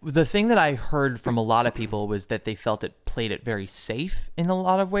 But the thing that I heard from a lot of people was that they felt it played it very safe in a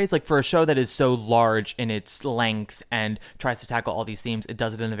lot of ways. Like for a show that is so large in its length and tries to tackle all these themes, it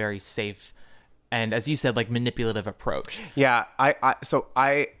does it in a very safe and, as you said, like manipulative approach. Yeah,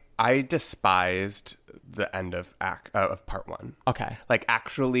 I despised the end of part one. Okay. Like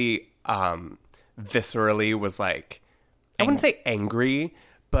actually viscerally was like, I wouldn't say angry,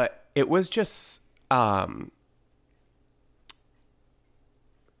 but it was just I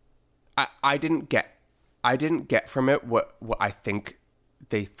didn't get from it what I think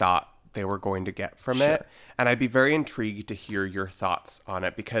they thought they were going to get from it, and I'd be very intrigued to hear your thoughts on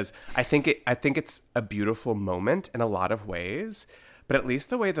it, because I think it's a beautiful moment in a lot of ways, but at least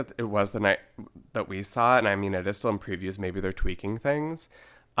the way that it was the night that we saw it, and I mean it is still in previews, maybe they're tweaking things.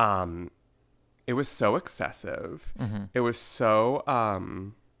 It was so excessive. It was so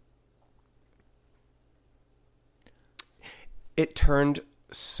it turned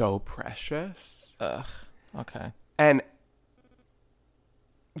so precious. Ugh. Okay. And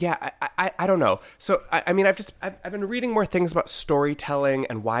yeah, I don't know. So I mean, I've been reading more things about storytelling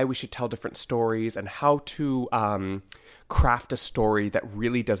and why we should tell different stories and how to craft a story that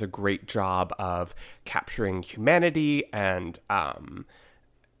really does a great job of capturing humanity and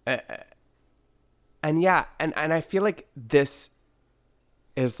yeah, and I feel like this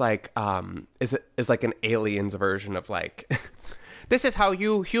is like is like an Aliens version of like this is how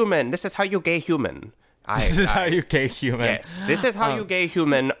you gay human. This is how you gay human. Yes, this is how you gay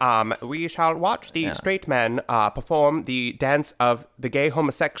human. We shall watch the straight men perform the dance of the gay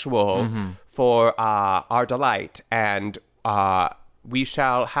homosexual for our delight, and we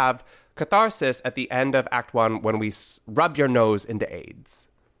shall have catharsis at the end of Act 1 when we rub your nose into AIDS.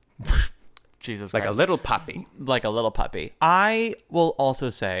 Jesus Like Christ. a little puppy. Like a little puppy. I will also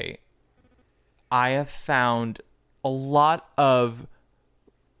say I have found a lot of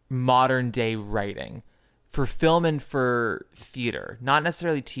modern day writing for film and for theater, not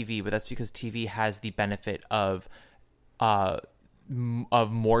necessarily TV, but that's because TV has the benefit of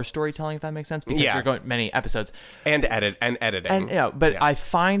more storytelling, if that makes sense, because you're going many episodes and editing. And I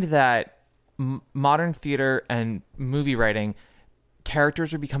find that modern theater and movie writing,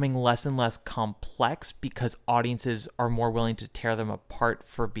 characters are becoming less and less complex because audiences are more willing to tear them apart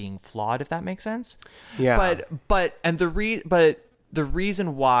for being flawed, if that makes sense. Yeah. But the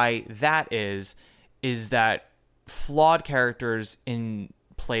reason why that is that flawed characters in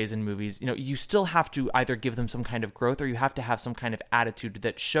plays and movies, you still have to either give them some kind of growth or you have to have some kind of attitude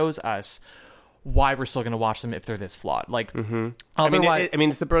that shows us why we're still going to watch them if they're this flawed. Like,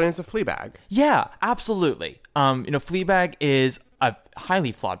 it's the brilliance of Fleabag. Yeah, absolutely. Fleabag is a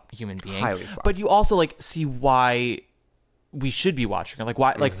highly flawed human being. Highly flawed. But you also see why we should be watching her. Like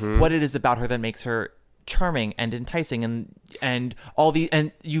why, what it is about her that makes her charming and enticing, and all the,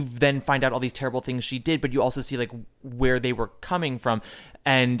 and you then find out all these terrible things she did, but you also see where they were coming from,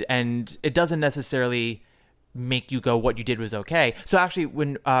 and it doesn't necessarily make you go, what you did was okay. So actually,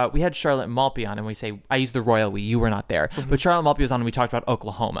 when we had Charlotte Maltby on, and we say, I use the royal we, you were not there, but Charlotte Maltby was on and we talked about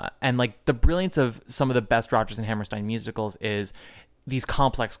Oklahoma, and the brilliance of some of the best Rodgers and Hammerstein musicals is these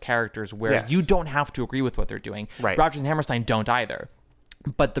complex characters where you don't have to agree with what they're doing. Right. Rodgers and Hammerstein don't either.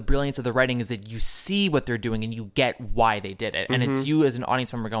 But the brilliance of the writing is that you see what they're doing and you get why they did it. And it's you as an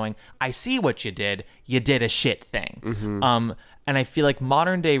audience member going, I see what you did a shit thing. And I feel like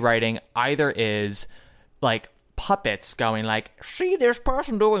modern day writing either is puppets going see this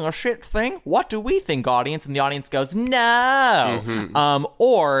person doing a shit thing? What do we think, audience? And the audience goes, no.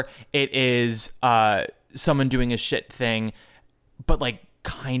 Or it is someone doing a shit thing, but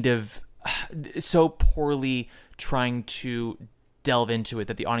kind of so poorly trying to delve into it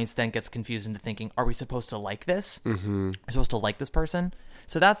that the audience then gets confused into thinking, are we supposed to like this? Are we supposed to like this person?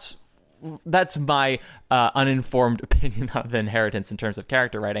 So that's my uninformed opinion of The Inheritance in terms of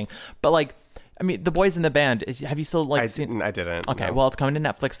character writing. But The Boys in the Band, have you still seen? I didn't. Okay, no. Well, it's coming to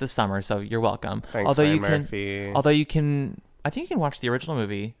Netflix this summer, so you're welcome. Thanks, Ryan Murphy. Although you can, I think you can watch the original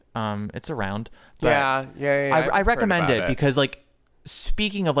movie. It's around. But Yeah. I recommend it because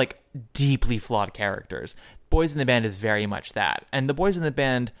speaking of deeply flawed characters, Boys in the Band is very much that. And The Boys in the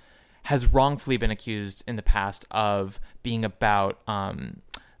Band has wrongfully been accused in the past of being about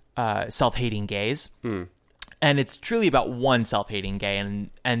self-hating gays. And it's truly about one self-hating gay and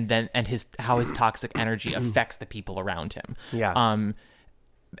how his toxic energy affects the people around him. Yeah.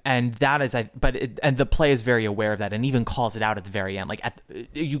 And that is, and the play is very aware of that and even calls it out at the very end.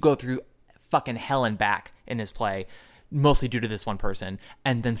 You go through fucking hell and back in this play, mostly due to this one person,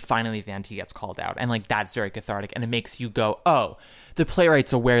 and then finally at the end he gets called out, and that's very cathartic, and it makes you go, oh, the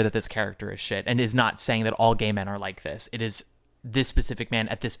playwright's aware that this character is shit and is not saying that all gay men are like this. It is this specific man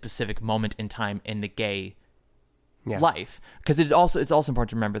at this specific moment in time in the gay life, because it's also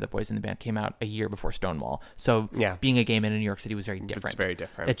important to remember that Boys in the Band came out a year before Stonewall, so being a gay man in New York City was very different. It's very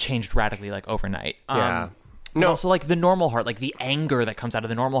different. It changed radically overnight. No, also the Normal Heart, the anger that comes out of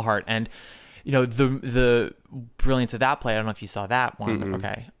the Normal Heart, and the brilliance of that play. I don't know if you saw that one.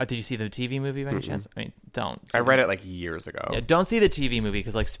 Okay. Did you see the TV movie by any chance? I mean, don't. I read it years ago. Yeah, don't see the TV movie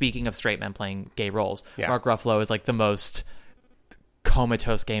because speaking of straight men playing gay roles, Mark Ruffalo is the most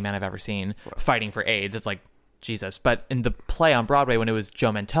comatose gay man I've ever seen fighting for AIDS. It's Jesus. But in the play on Broadway, when it was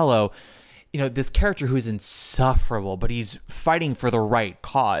Joe Mantello, this character who's insufferable, but he's fighting for the right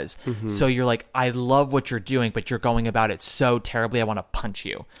cause. So you're I love what you're doing, but you're going about it so terribly, I want to punch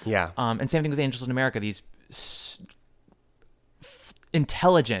you. Yeah. And same thing with Angels in America, these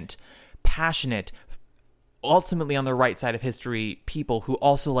intelligent, passionate, ultimately on the right side of history people who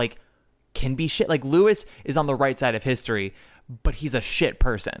also can be shit. Lewis is on the right side of history, but he's a shit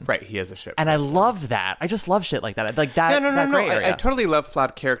person. Right, he is a shit and person. I love that. I just love shit like that. That No. gray area. I totally love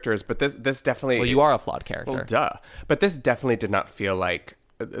flawed characters, but this definitely... Well, you are a flawed character. Well, duh. But this definitely did not feel like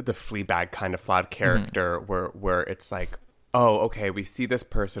the Fleabag kind of flawed character where it's oh, okay, we see this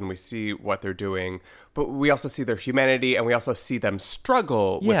person, we see what they're doing, but we also see their humanity and we also see them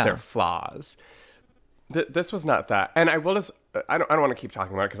struggle with their flaws. This was not that. And I will just... I don't want to keep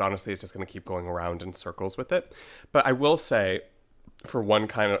talking about it because honestly it's just going to keep going around in circles with it. But I will say, for one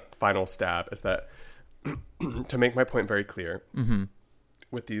kind of final stab, is that to make my point very clear,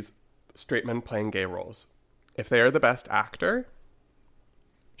 with these straight men playing gay roles, if they are the best actor,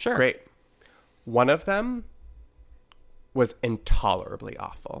 sure, great. One of them was intolerably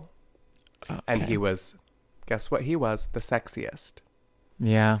awful. And he was, guess what he was? The sexiest.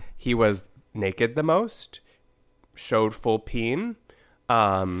 Yeah. He was naked the most, showed full peen.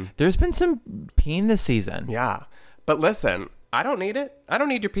 There's been some peen this season. Yeah. But listen, I don't need it. I don't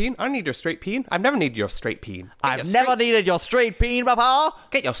need your peen. I don't need your straight peen. I've never needed your straight peen. I've never needed your straight peen, Papa.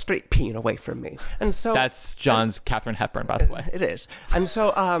 Get your straight peen away from me. And so that's John's Katharine Hepburn, by the way. It is. And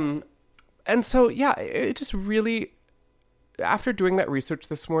so yeah, it just really, after doing that research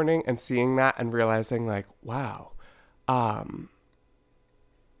this morning and seeing that and realizing like, wow,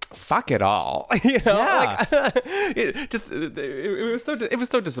 fuck it all, you know? Yeah. Like, it was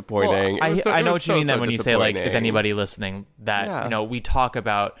so disappointing. Well, I know what you mean then when you say like, is anybody listening that, you know, we talk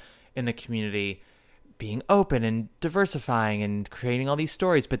about in the community being open and diversifying and creating all these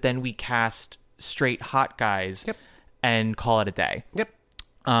stories, but then we cast straight hot guys and call it a day. Yep.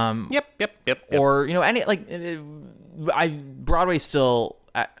 Yep. Or, you know, any like Broadway still,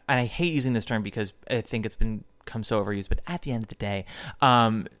 and I hate using this term because I think it's become so overused, but at the end of the day,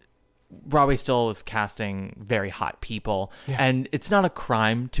 Broadway still is casting very hot people, and it's not a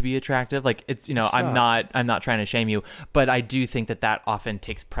crime to be attractive. Like it's, you know, I'm not trying to shame you, but I do think that often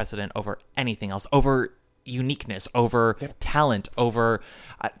takes precedent over anything else, over uniqueness, over talent, over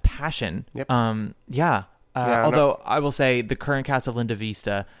passion. Although I will say the current cast of Linda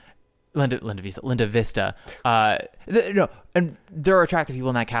Vista, and there are attractive people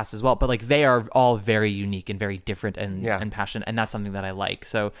in that cast as well, but like they are all very unique and very different and passionate, and that's something that I like.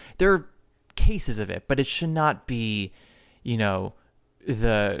 So there are cases of it, but it should not be, you know,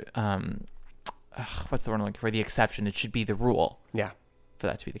 the what's the word I'm looking for? The exception. It should be the rule. Yeah. For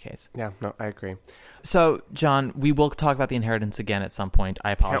that to be the case. Yeah, no, I agree. So, John, we will talk about The Inheritance again at some point.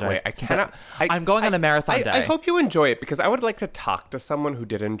 I apologize. I'm going on a marathon day. I hope you enjoy it because I would like to talk to someone who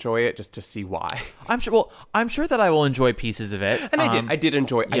did enjoy it just to see why. I'm sure that I will enjoy pieces of it. And I did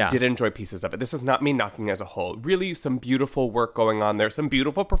enjoy pieces of it. This is not me knocking as a whole. Really some beautiful work going on there. Some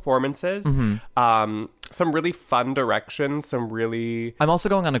beautiful performances. Some really fun directions. Some really... I'm also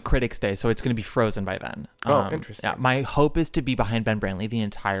going on a Critics Day, so it's going to be frozen by then. Interesting. Yeah, my hope is to be behind Ben Brantley the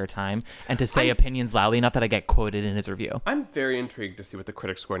entire time and to say opinions loudly enough that I get quoted in his review. I'm very intrigued to see what the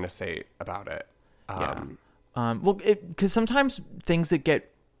critics are going to say about it. Because sometimes things that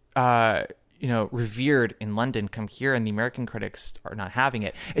get revered in London come here, and the American critics are not having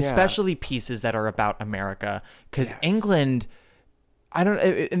it, especially pieces that are about America. Because England, I don't,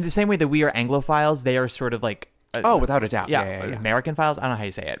 in the same way that we are Anglophiles, they are sort of like without a doubt, American files. I don't know how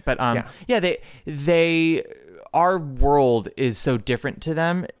you say it, but they our world is so different to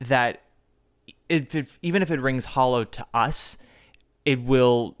them that even if it rings hollow to us, it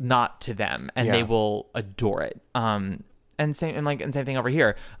will not to them, and they will adore it. And same thing over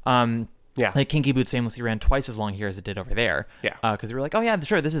here. Like Kinky Boots famously ran twice as long here as it did over there. Because we were like, oh yeah,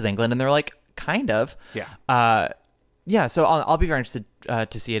 sure, this is England, and they're like, kind of. So I'll be very interested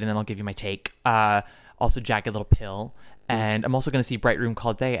to see it, and then I'll give you my take. Also, Jagged Little Pill. And I'm also going to see Bright Room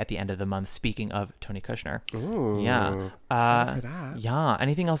Called Day at the end of the month, speaking of Tony Kushner. Ooh. Yeah. Excited for that. Yeah.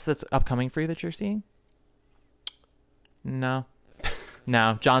 Anything else that's upcoming for you that you're seeing? No.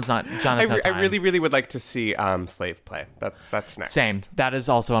 John has no time. I really, really would like to see Slave Play. That's next. Same. That is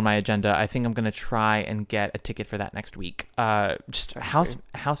also on my agenda. I think I'm going to try and get a ticket for that next week. Just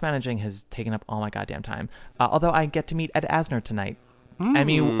house managing has taken up all my goddamn time. Although I get to meet Ed Asner tonight.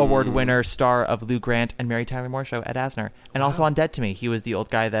 Emmy Award winner, star of Lou Grant and Mary Tyler Moore Show, Ed Asner. And also on Dead to Me, he was the old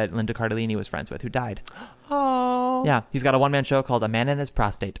guy that Linda Cardellini was friends with who died. Oh. Yeah, he's got a one-man show called A Man and His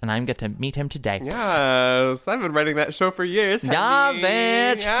Prostate, and I get to meet him today. Yes, I've been writing that show for years. Yeah,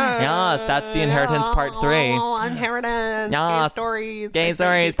 bitch. Yes, that's The Inheritance Part 3. Inheritance. Yes. Gay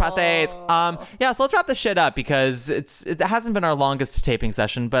stories, prostates. So let's wrap this shit up because it hasn't been our longest taping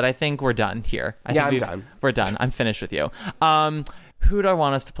session, but I think we're done here. I'm done. We're done. I'm finished with you. Who do I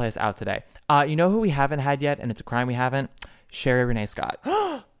want us to play us out today? You know who we haven't had yet, and it's a crime we haven't? Sherry Renee Scott.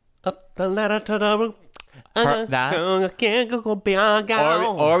 Up the ladder to the... Or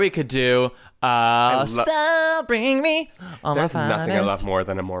we could do... So bring me on There's my nothing I finest. love more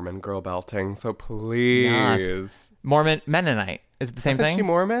than a Mormon girl belting, so please. Yes. Mennonite. Is it the same thing? Isn't she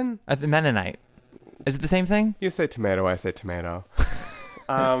Mormon? Mennonite. Is it the same thing? You say tomato, I say tomato.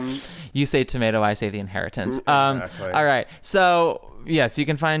 You say tomato, I say The Inheritance. Exactly. All right. So, yes, you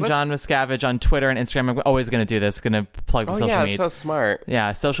can find John Miscavige on Twitter and Instagram. I'm always going to do this. Going to plug the social media. Oh, yeah, so smart.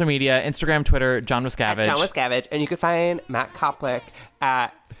 Yeah, social media, Instagram, Twitter, John Miscavige. John Miscavige. And you can find Matt Koplik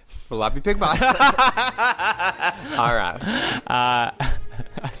at Sloppy Pig Bottom. R.S.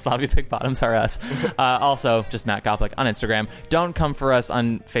 Sloppy Pig Bottoms are us. Also, just Matt Koplik on Instagram. Don't come for us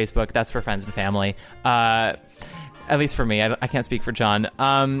on Facebook. That's for friends and family. At least for me. I can't speak for John.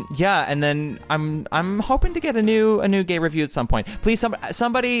 Yeah, and then I'm hoping to get a new gay review at some point. Please,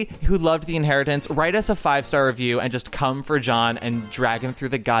 somebody who loved The Inheritance, write us a 5-star review and just come for John and drag him through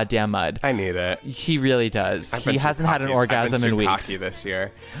the goddamn mud. I need it. He really does. He hasn't had an orgasm in weeks. Cocky this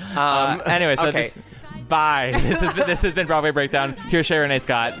year. Anyway, so okay. Bye. This has been Broadway Breakdown. Here's Sherry Renee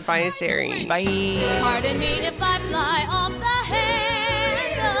Scott. Bye, Sherry. Bye. Pardon me if I fly off the handle.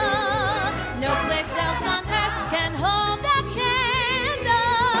 No place else on earth can hold the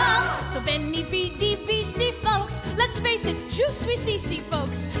candle. So Benny VDVC folks, let's face it, juicy CC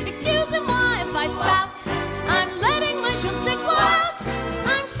folks. Excuse moi if I spout. I'm letting my je ne sais quoi out.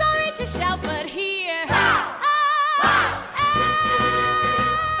 I'm sorry to shout, but here.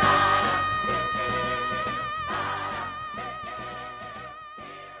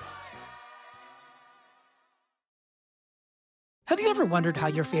 Have you ever wondered how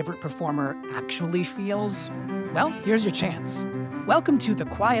your favorite performer actually feels? Well, here's your chance. Welcome to The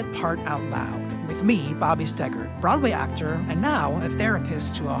Quiet Part Out Loud with me, Bobby Steggert, Broadway actor and now a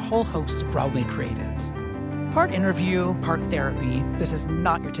therapist to a whole host of Broadway creatives. Part interview, part therapy, this is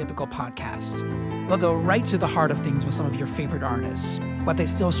not your typical podcast. We'll go right to the heart of things with some of your favorite artists, what they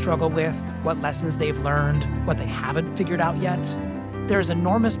still struggle with, what lessons they've learned, what they haven't figured out yet. There's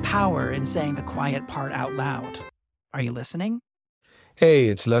enormous power in saying the quiet part out loud. Are you listening? Hey,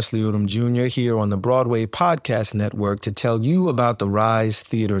 it's Leslie Odom Jr. here on the Broadway Podcast Network to tell you about the Rise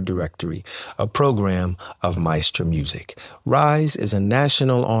Theater Directory, a program of Maestro Music. Rise is a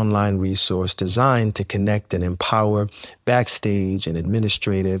national online resource designed to connect and empower backstage and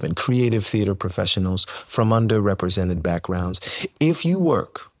administrative and creative theater professionals from underrepresented backgrounds. If you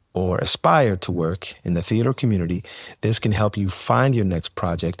work or aspire to work in the theater community, this can help you find your next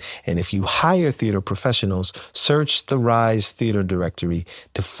project. And if you hire theater professionals, search the Rise Theater Directory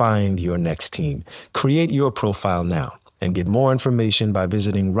to find your next team. Create your profile now and get more information by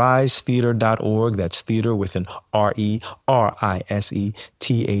visiting risetheater.org. That's theater with an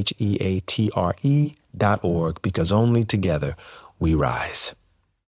RERISETHEATRE.org, because only together we rise.